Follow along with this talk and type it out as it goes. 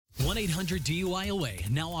1-800-DUIOA,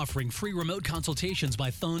 now offering free remote consultations by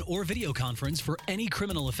phone or video conference for any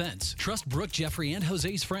criminal offense. Trust Brooke, Jeffrey, and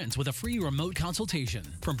Jose's friends with a free remote consultation.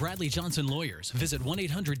 From Bradley Johnson Lawyers, visit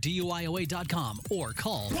 1-800-DUIOA.com or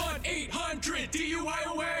call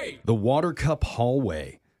 1-800-DUIOA. The Water Cup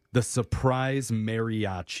Hallway, the surprise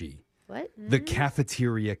mariachi, What? the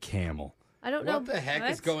cafeteria camel. I don't know. What the heck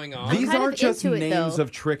is going on? These kind aren't of just into it, names though. of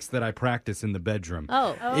tricks that I practice in the bedroom.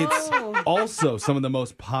 Oh. It's also some of the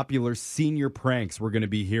most popular senior pranks we're going to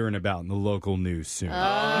be hearing about in the local news soon.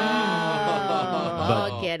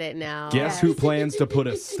 I'll get it now. Guess who plans to put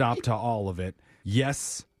a stop to all of it?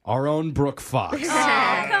 Yes, our own Brooke Fox.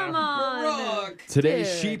 Oh, come on. Today,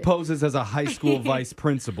 Dude. she poses as a high school vice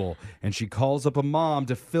principal, and she calls up a mom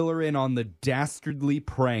to fill her in on the dastardly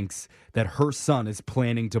pranks that her son is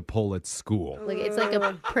planning to pull at school. Like, it's like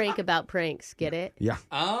a prank about pranks. Get it? Yeah.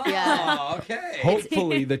 Oh, Yeah. okay.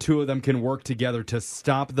 Hopefully, the two of them can work together to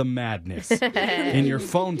stop the madness in your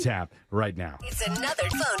phone tap right now. It's another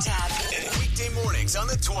phone tap. Weekday mornings on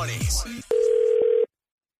the 20s.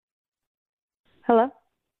 Hello?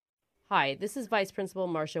 Hi, this is Vice Principal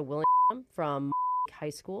Marcia Willingham from High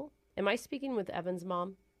School. Am I speaking with Evan's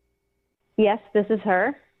mom? Yes, this is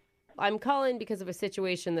her. I'm calling because of a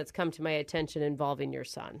situation that's come to my attention involving your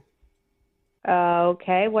son.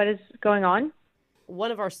 Okay, what is going on?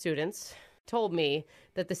 One of our students told me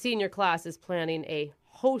that the senior class is planning a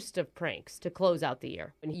host of pranks to close out the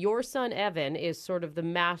year. And your son, Evan, is sort of the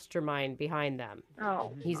mastermind behind them.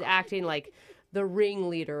 Oh, He's acting like the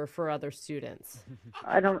ringleader for other students.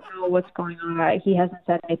 I don't know what's going on. He hasn't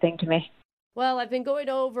said anything to me. Well, I've been going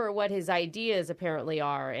over what his ideas apparently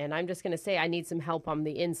are, and I'm just going to say I need some help on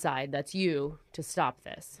the inside. That's you to stop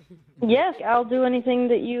this. Yes, I'll do anything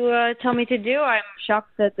that you tell me to do. I'm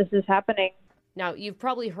shocked that this is happening. Now, you've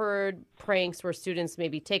probably heard pranks where students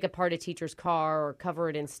maybe take apart a teacher's car or cover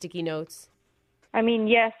it in sticky notes. I mean,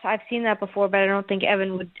 yes, I've seen that before, but I don't think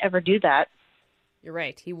Evan would ever do that. You're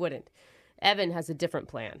right, he wouldn't. Evan has a different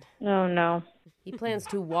plan. Oh, no. He plans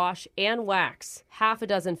to wash and wax half a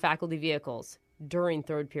dozen faculty vehicles during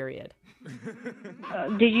third period.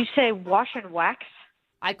 Did you say wash and wax?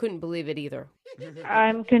 I couldn't believe it either.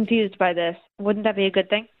 I'm confused by this. Wouldn't that be a good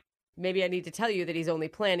thing? Maybe I need to tell you that he's only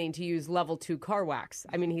planning to use level 2 car wax.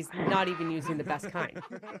 I mean, he's not even using the best kind.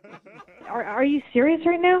 Are you serious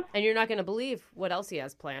right now? And you're not going to believe what else he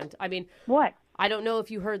has planned. I mean, What? I don't know if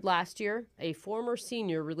you heard last year, a former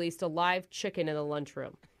senior released a live chicken in the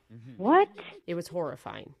lunchroom. What? It was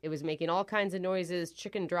horrifying. It was making all kinds of noises,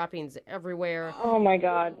 chicken droppings everywhere. Oh, my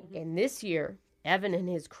God. And this year, Evan and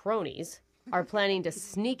his cronies are planning to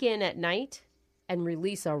sneak in at night and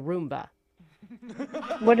release a Roomba.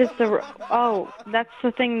 What is the... Oh, that's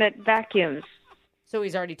the thing that vacuums. So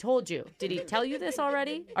he's already told you. Did he tell you this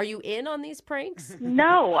already? Are you in on these pranks?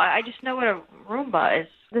 No, I just know what a Roomba is.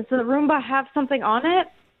 Does the Roomba have something on it?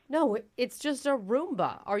 No, it's just a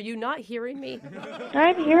Roomba. Are you not hearing me?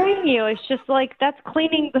 I'm hearing you. It's just like that's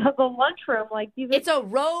cleaning the lunchroom. Like these. It's a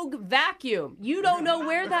rogue vacuum. You don't know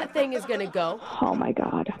where that thing is going to go. Oh my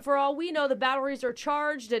God. For all we know, the batteries are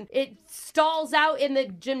charged and it stalls out in the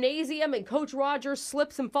gymnasium and Coach Rogers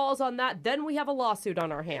slips and falls on that. Then we have a lawsuit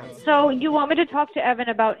on our hands. So you want me to talk to Evan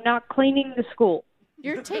about not cleaning the school?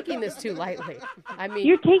 You're taking this too lightly. I mean,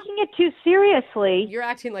 You're taking it too seriously. you're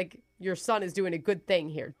acting like your son is doing a good thing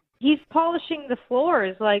here. He's polishing the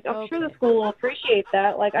floors. Like I'm sure the school will appreciate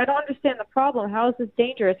that. Like I don't understand the problem. How is this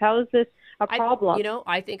dangerous? How is this a problem?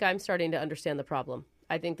 I think I'm starting to understand the problem.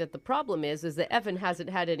 I think that the problem is that Evan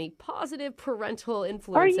hasn't had any positive parental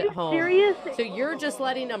influence Are you at home. serious? So you're just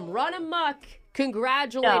letting him run amok,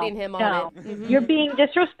 congratulating him on it. Mhm. You're being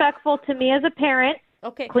disrespectful to me as a parent.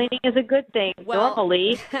 Okay. Cleaning is a good thing,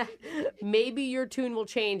 normally. Maybe your tune will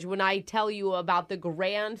change when I tell you about the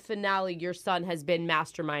grand finale your son has been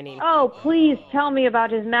masterminding. Oh, please tell me about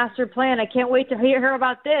his master plan. I can't wait to hear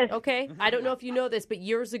about this. Okay, I don't know if you know this, but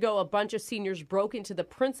years ago, a bunch of seniors broke into the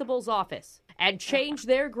principal's office and changed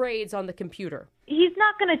their grades on the computer. He's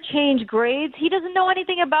not going to change grades. He doesn't know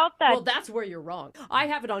anything about that. Well, that's where you're wrong. I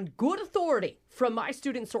have it on good authority from my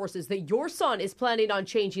student sources that your son is planning on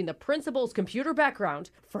changing the principal's computer background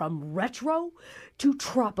from retro to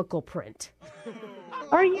tropical print.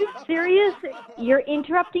 Are you serious? You're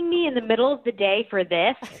interrupting me in the middle of the day for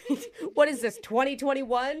this? What is this,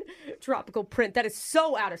 2021? Tropical print. That is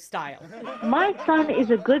so out of style. My son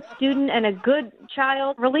is a good student and a good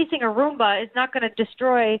child. Releasing a Roomba is not going to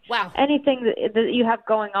destroy anything that you have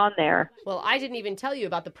going on there. Well, I didn't even tell you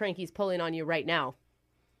about the prank he's pulling on you right now.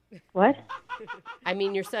 What? I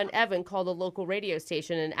mean, your son Evan called a local radio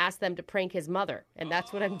station and asked them to prank his mother, and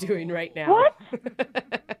that's what I'm doing right now. What?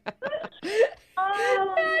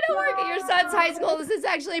 Don't worry son's high school. This is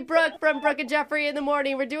actually Brooke from Brooke and Jeffrey in the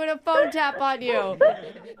Morning. We're doing a phone tap on you.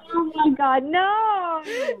 Oh my God, no!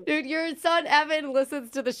 Dude, your son Evan listens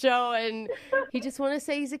to the show, and he just wanted to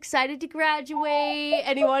say he's excited to graduate,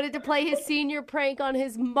 and he wanted to play his senior prank on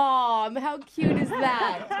his mom. How cute is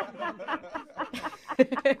that?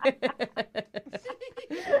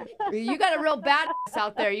 You got a real badass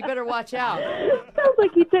out there. You better watch out. Sounds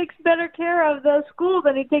like he takes better care of the school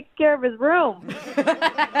than he takes care of his room.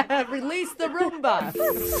 Release the Roomba.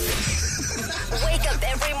 Wake up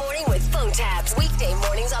every morning with phone taps. Weekday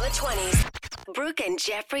mornings on the 20s. Brooke and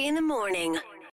Jeffrey in the Morning.